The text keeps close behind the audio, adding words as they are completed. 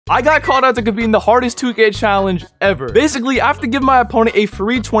I got called out to compete in the hardest 2K challenge ever. Basically, I have to give my opponent a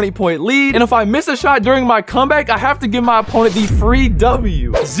free 20-point lead, and if I miss a shot during my comeback, I have to give my opponent the free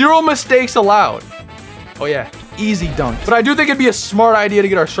W. 0 mistakes allowed. Oh yeah, easy dunk. But I do think it'd be a smart idea to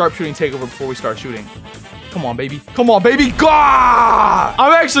get our sharpshooting takeover before we start shooting. Come on, baby. Come on, baby. Gah!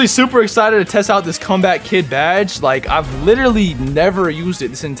 I'm actually super excited to test out this Comeback Kid badge. Like, I've literally never used it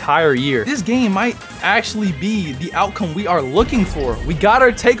this entire year. This game might actually be the outcome we are looking for. We got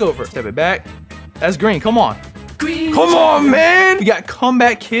our takeover. Step it back. That's green. Come on. Green. Come on, man. We got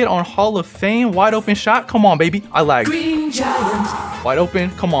Comeback Kid on Hall of Fame. Wide open shot. Come on, baby. I lagged. Green Giant. Wide open.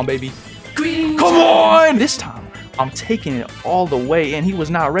 Come on, baby. Green Come on. This time. I'm taking it all the way, and he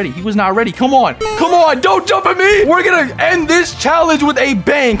was not ready. He was not ready. Come on. Come on. Don't jump at me. We're going to end this challenge with a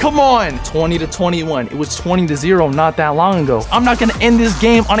bang. Come on. 20-21. It was 20-0 not that long ago. I'm not going to end this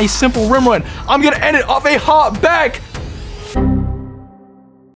game on a simple rim run. I'm going to end it off a hop back.